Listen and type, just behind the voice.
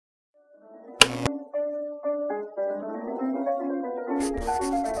Hello,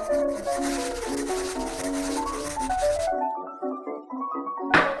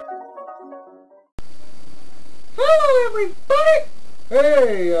 everybody!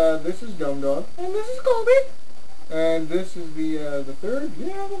 Hey, this is Dum Dog. And this is Colby. And this is the 3rd,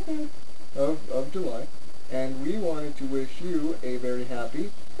 the 3rd of July. And we wanted to wish you a very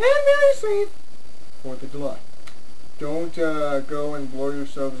happy And very safe. 4th of July. Don't go and blow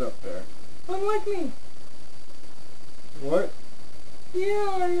yourselves up there. Unlike me. What?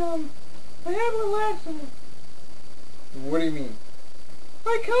 Yeah, I had a little accident. What do you mean?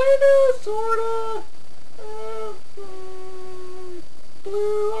 I kinda, sorta,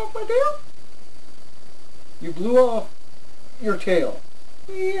 blew off my tail. You blew off your tail.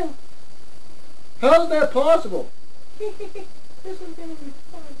 Yeah. How's that possible? This is gonna be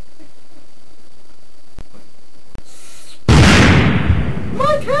fun.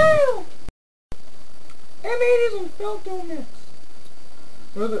 My tail! M80s and felt don't mix.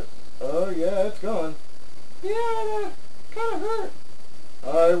 Was it? Oh yeah, it's gone. Yeah, it kinda hurt.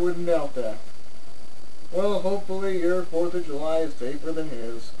 I wouldn't doubt that. Well, hopefully your 4th of July is safer than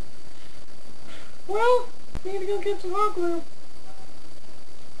his. Well, need to go get some hot glue.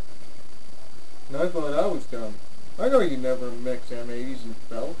 And I thought I was dumb. I know you never mix M80s and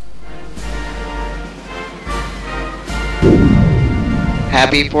felt.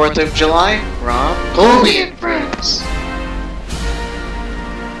 Happy 4th of July from Colby and Friends.